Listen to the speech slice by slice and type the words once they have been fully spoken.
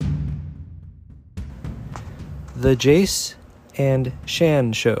The Jace and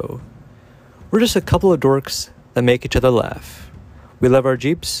Shan Show. We're just a couple of dorks that make each other laugh. We love our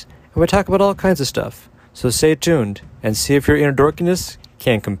Jeeps, and we talk about all kinds of stuff, so stay tuned and see if your inner dorkiness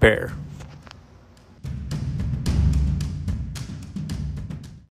can compare.